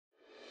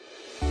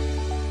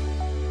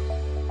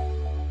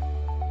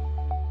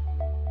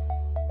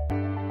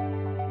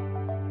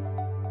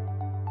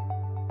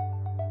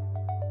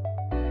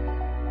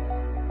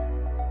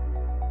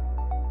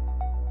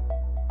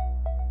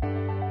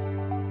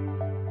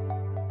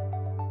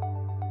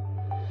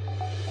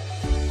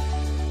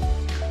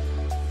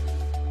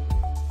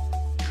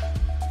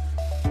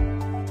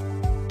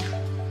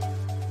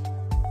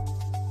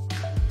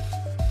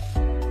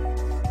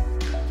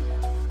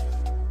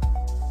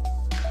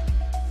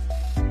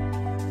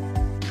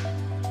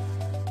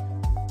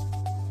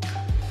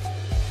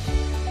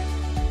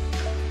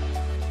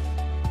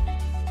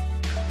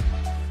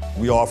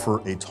we offer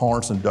a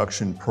tolerance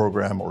induction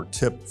program or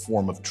TIP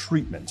form of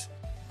treatment.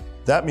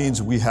 That means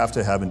we have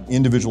to have an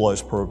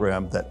individualized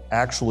program that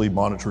actually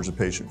monitors a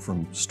patient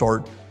from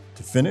start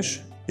to finish.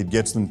 It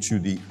gets them to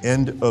the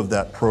end of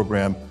that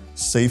program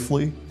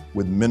safely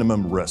with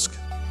minimum risk.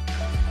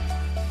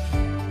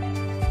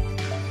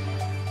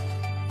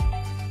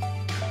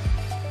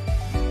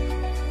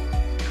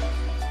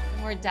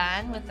 When we're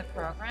done with the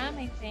program,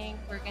 I think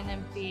we're going to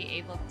be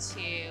able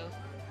to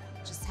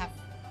just have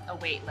a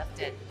weight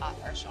lifted off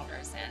our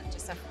shoulders and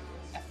just a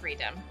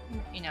freedom,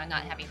 you know,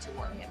 not having to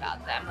worry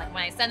about them. Like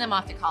when I send them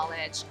off to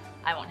college,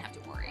 I won't have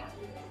to worry.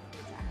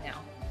 No.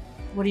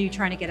 What are you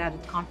trying to get out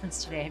of the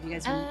conference today? Have you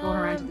guys been going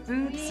around to the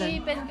booths?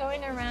 We've been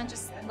going around,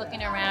 just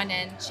looking around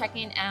and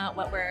checking out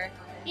what we're,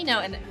 you know,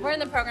 and we're in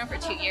the program for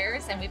 2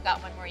 years and we've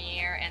got 1 more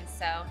year, and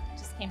so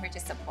just came here to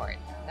support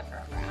the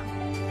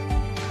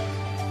program.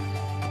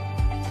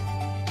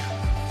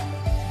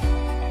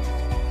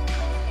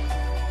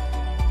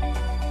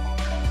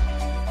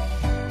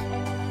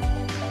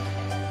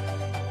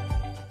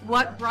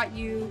 What brought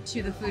you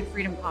to the Food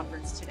Freedom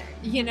Conference today?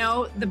 You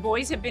know, the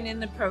boys have been in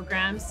the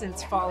program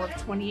since fall of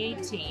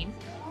 2018,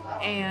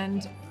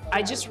 and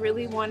I just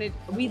really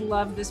we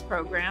love this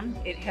program.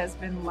 It has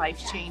been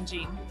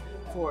life-changing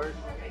for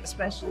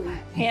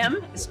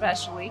him,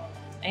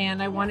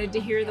 and I wanted to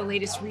hear the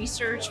latest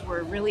research.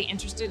 We're really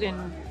interested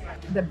in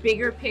the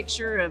bigger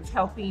picture of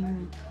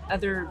helping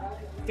other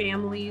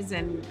families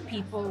and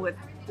people with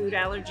food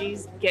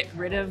allergies get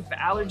rid of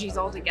allergies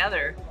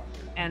altogether.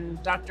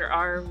 And Dr.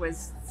 R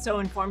was so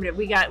informative.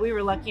 We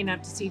were lucky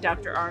enough to see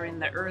Dr. R in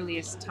the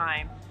earliest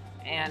time,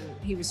 and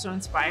he was so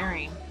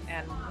inspiring,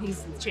 and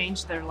he's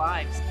changed their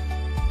lives.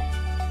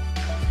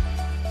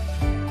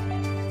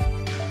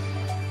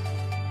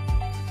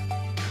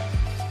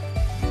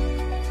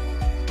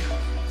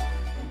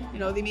 You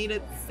know, they made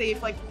it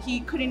safe. Like,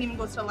 he couldn't even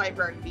go to the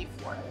library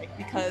before, like,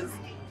 because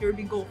there would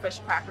be goldfish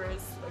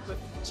crackers like with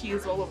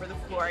cheese all over the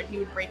floor, and he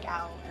would break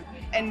out.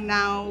 And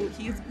now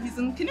he's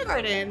in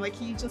kindergarten. Like,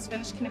 he just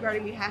finished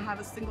kindergarten. We didn't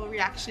have a single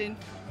reaction,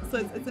 so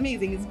it's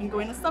amazing. He's been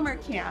going to summer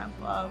camp.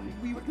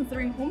 We were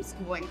considering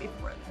homeschooling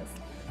before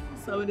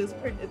this, so it's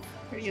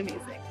pretty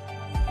amazing.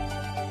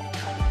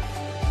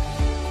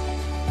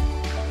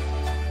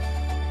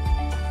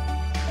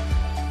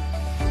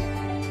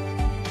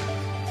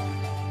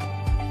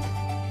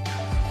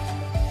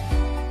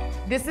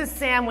 This is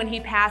Sam when he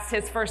passed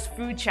his first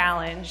food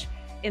challenge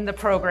in the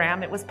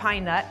program. It was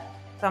pine nut.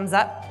 Thumbs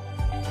up.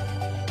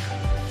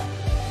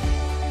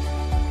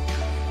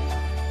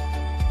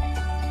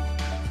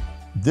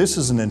 This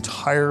is an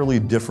entirely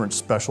different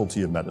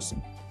specialty of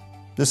medicine.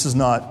 This is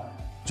not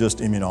just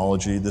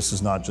immunology. This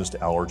is not just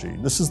allergy.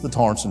 This is the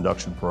tolerance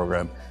induction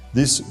program.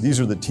 These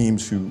are the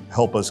teams who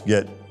help us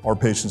get our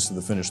patients to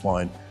the finish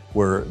line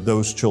where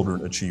those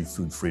children achieve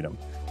food freedom.